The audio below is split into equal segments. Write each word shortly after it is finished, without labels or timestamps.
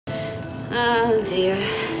Oh, dear.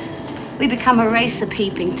 We become a race of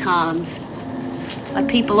peeping Toms. What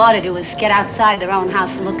people ought to do is get outside their own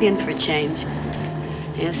house and look in for a change.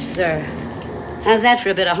 Yes, sir. How's that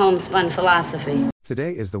for a bit of homespun philosophy?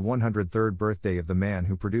 Today is the 103rd birthday of the man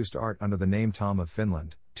who produced art under the name Tom of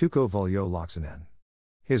Finland, Touko Valio Laaksonen.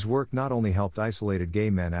 His work not only helped isolated gay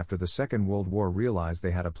men after the Second World War realize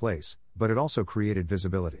they had a place, but it also created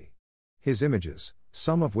visibility. His images,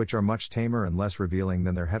 some of which are much tamer and less revealing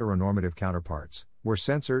than their heteronormative counterparts, were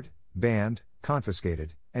censored, banned,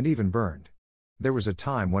 confiscated, and even burned. There was a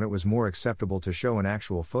time when it was more acceptable to show an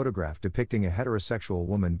actual photograph depicting a heterosexual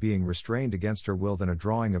woman being restrained against her will than a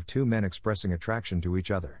drawing of two men expressing attraction to each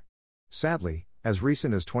other. Sadly, as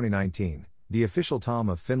recent as 2019, the official Tom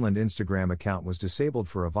of Finland Instagram account was disabled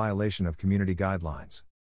for a violation of community guidelines.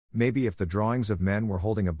 Maybe if the drawings of men were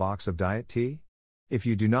holding a box of diet tea? If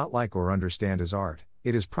you do not like or understand his art,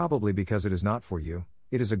 it is probably because it is not for you.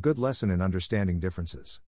 It is a good lesson in understanding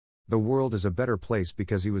differences. The world is a better place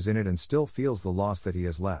because he was in it and still feels the loss that he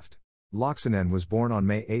has left. Laaksonen was born on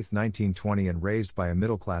May 8, 1920 and raised by a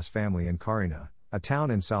middle-class family in Kaarina, a town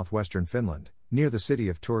in southwestern Finland, near the city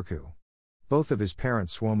of Turku. Both of his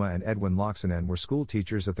parents Suoma and Edwin Laaksonen were school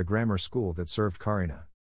teachers at the grammar school that served Kaarina.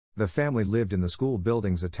 The family lived in the school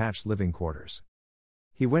building's attached living quarters.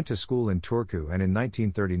 He went to school in Turku and in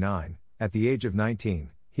 1939, at the age of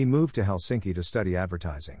 19, he moved to Helsinki to study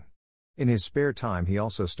advertising. In his spare time he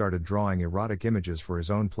also started drawing erotic images for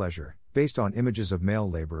his own pleasure, based on images of male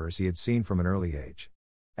laborers he had seen from an early age.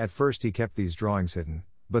 At first he kept these drawings hidden,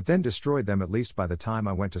 but then destroyed them at least by the time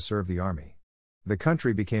I went to serve the army. The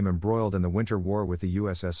country became embroiled in the Winter War with the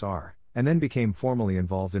USSR, and then became formally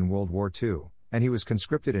involved in World War II, and he was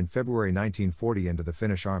conscripted in February 1940 into the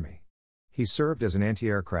Finnish army. He served as an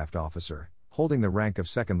anti-aircraft officer, holding the rank of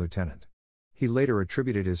second lieutenant. He later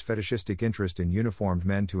attributed his fetishistic interest in uniformed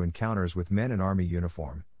men to encounters with men in army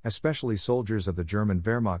uniform, especially soldiers of the German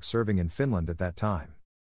Wehrmacht serving in Finland at that time.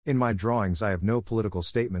 In my drawings I have no political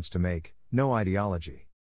statements to make, no ideology.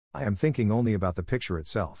 I am thinking only about the picture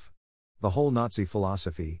itself. The whole Nazi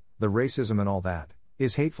philosophy, the racism and all that,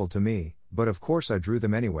 is hateful to me, but of course I drew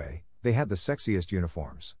them anyway. They had the sexiest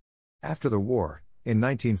uniforms. After the war, in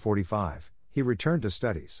 1945, he returned to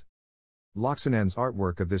studies. Laaksonen's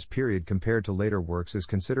artwork of this period compared to later works is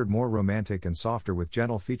considered more romantic and softer with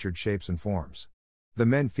gentle featured shapes and forms. The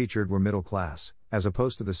men featured were middle class, as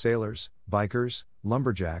opposed to the sailors, bikers,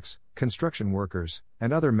 lumberjacks, construction workers,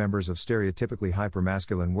 and other members of stereotypically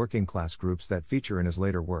hypermasculine working class groups that feature in his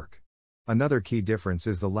later work. Another key difference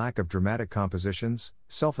is the lack of dramatic compositions,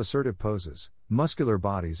 self-assertive poses, muscular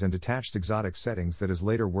bodies and detached exotic settings that his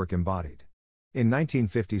later work embodied. In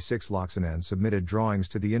 1956 Laaksonen submitted drawings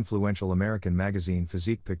to the influential American magazine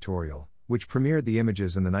Physique Pictorial, which premiered the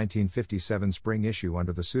images in the 1957 spring issue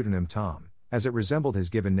under the pseudonym Tom, as it resembled his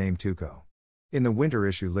given name Touko. In the winter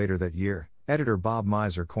issue later that year, editor Bob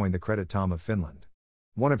Miser coined the credit Tom of Finland.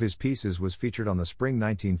 One of his pieces was featured on the spring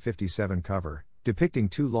 1957 cover, depicting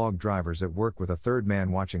two log drivers at work with a third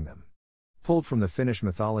man watching them. Pulled from the Finnish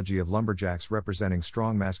mythology of lumberjacks representing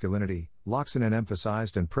strong masculinity, Laaksonen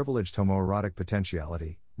emphasized and privileged homoerotic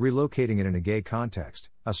potentiality, relocating it in a gay context,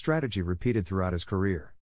 a strategy repeated throughout his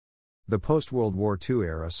career. The post-World War II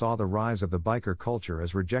era saw the rise of the biker culture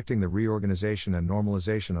as rejecting the reorganization and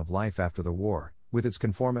normalization of life after the war, with its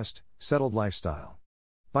conformist, settled lifestyle.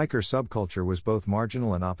 Biker subculture was both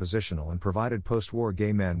marginal and oppositional and provided post-war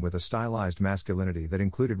gay men with a stylized masculinity that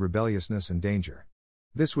included rebelliousness and danger.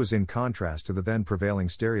 This was in contrast to the then prevailing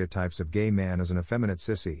stereotypes of gay man as an effeminate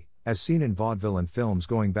sissy, as seen in vaudeville and films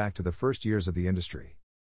going back to the first years of the industry.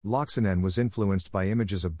 Laaksonen was influenced by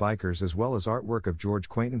images of bikers as well as artwork of George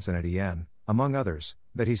Quaintance and Etienne, among others,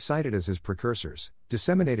 that he cited as his precursors,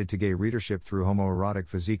 disseminated to gay readership through homoerotic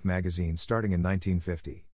physique magazines starting in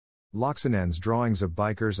 1950. Laaksonen's drawings of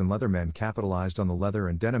bikers and leathermen capitalized on the leather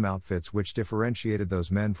and denim outfits which differentiated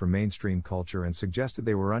those men from mainstream culture and suggested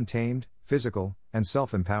they were untamed, physical, and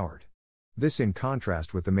self-empowered. This in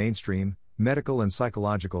contrast with the mainstream, medical and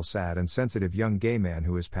psychological sad and sensitive young gay man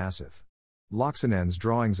who is passive. Laaksonen's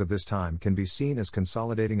drawings of this time can be seen as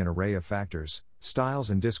consolidating an array of factors, styles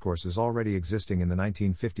and discourses already existing in the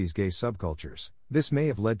 1950s gay subcultures. This may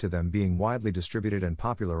have led to them being widely distributed and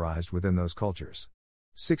popularized within those cultures.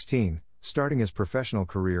 16. Starting his professional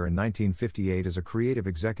career in 1958 as a creative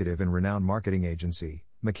executive in renowned marketing agency,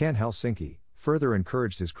 McCann Helsinki, further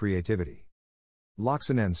encouraged his creativity.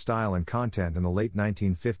 Laaksonen's style and content in the late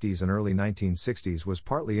 1950s and early 1960s was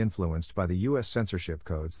partly influenced by the U.S. censorship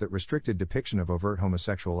codes that restricted depiction of overt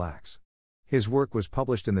homosexual acts. His work was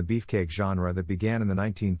published in the beefcake genre that began in the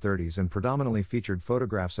 1930s and predominantly featured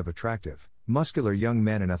photographs of attractive, muscular young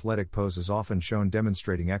men in athletic poses often shown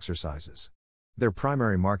demonstrating exercises. Their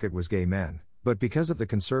primary market was gay men, but because of the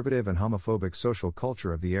conservative and homophobic social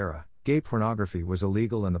culture of the era, gay pornography was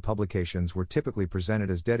illegal and the publications were typically presented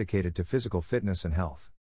as dedicated to physical fitness and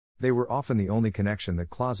health. They were often the only connection that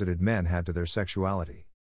closeted men had to their sexuality.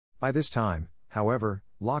 By this time, however,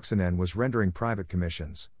 Laaksonen was rendering private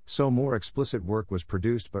commissions, so more explicit work was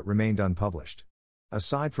produced but remained unpublished.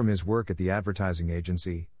 Aside from his work at the advertising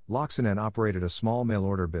agency, Laaksonen operated a small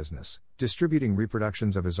mail-order business, distributing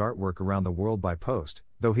reproductions of his artwork around the world by post,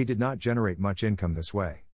 though he did not generate much income this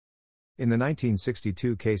way. In the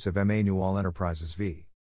 1962 case of M.A. Newall Enterprises v.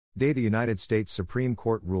 Day, the United States Supreme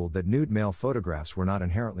Court ruled that nude male photographs were not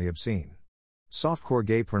inherently obscene. Softcore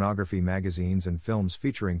gay pornography magazines and films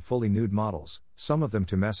featuring fully nude models, some of them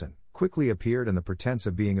tumescent, quickly appeared and the pretense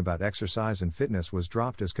of being about exercise and fitness was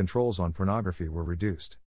dropped as controls on pornography were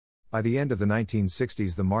reduced. By the end of the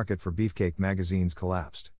 1960s, the market for beefcake magazines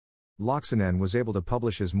collapsed. Laaksonen was able to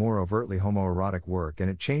publish his more overtly homoerotic work and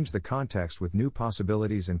it changed the context with new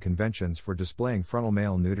possibilities and conventions for displaying frontal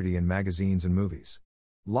male nudity in magazines and movies.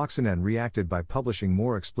 Laaksonen reacted by publishing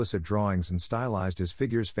more explicit drawings and stylized his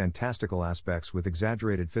figures' fantastical aspects with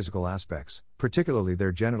exaggerated physical aspects, particularly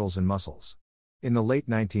their genitals and muscles. In the late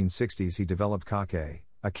 1960s he developed Kake,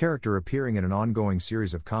 a character appearing in an ongoing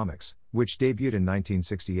series of comics, which debuted in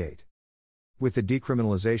 1968. With the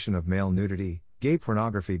decriminalization of male nudity, gay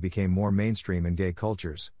pornography became more mainstream in gay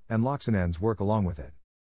cultures, and Laaksonen's work along with it.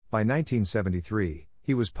 By 1973,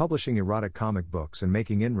 he was publishing erotic comic books and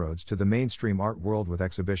making inroads to the mainstream art world with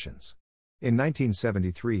exhibitions. In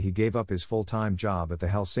 1973 he gave up his full-time job at the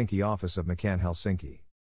Helsinki office of McCann Helsinki.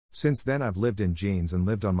 "Since then I've lived in jeans and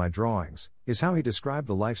lived on my drawings," is how he described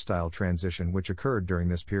the lifestyle transition which occurred during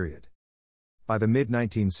this period. By the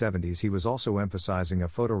mid-1970s he was also emphasizing a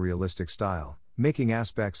photorealistic style, making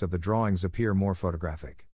aspects of the drawings appear more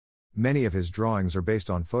photographic. Many of his drawings are based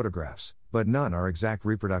on photographs, but none are exact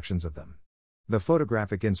reproductions of them. The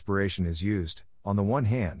photographic inspiration is used, on the one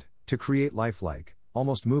hand, to create lifelike,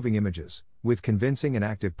 almost moving images, with convincing and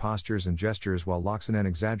active postures and gestures, while Laaksonen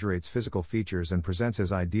exaggerates physical features and presents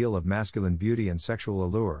his ideal of masculine beauty and sexual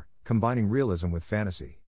allure, combining realism with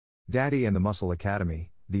fantasy. Daddy and the Muscle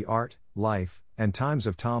Academy, The Art, Life, and Times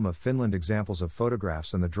of Tom of Finland. Examples of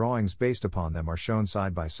photographs and the drawings based upon them are shown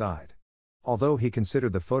side by side. Although he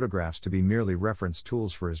considered the photographs to be merely reference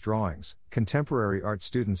tools for his drawings, contemporary art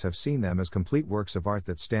students have seen them as complete works of art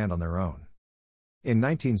that stand on their own. In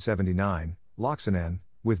 1979, Laaksonen,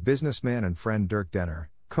 with businessman and friend Dirk Denner,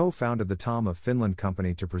 co-founded the Tom of Finland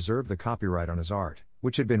company to preserve the copyright on his art,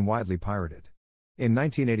 which had been widely pirated. In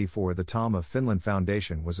 1984 the Tom of Finland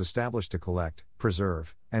Foundation was established to collect,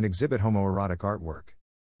 preserve, and exhibit homoerotic artwork.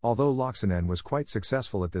 Although Laaksonen was quite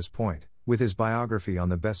successful at this point, with his biography on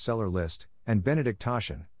the bestseller list, and Benedict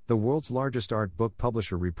Taschen, the world's largest art book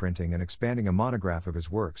publisher, reprinting and expanding a monograph of his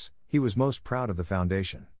works, he was most proud of the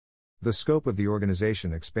foundation. The scope of the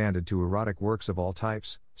organization expanded to erotic works of all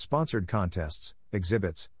types, sponsored contests,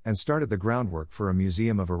 exhibits, and started the groundwork for a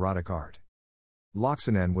museum of erotic art.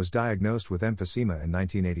 Laaksonen was diagnosed with emphysema in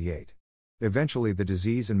 1988. Eventually the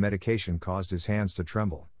disease and medication caused his hands to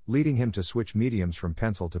tremble, leading him to switch mediums from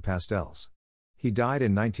pencil to pastels. He died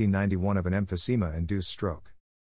in 1991 of an emphysema-induced stroke.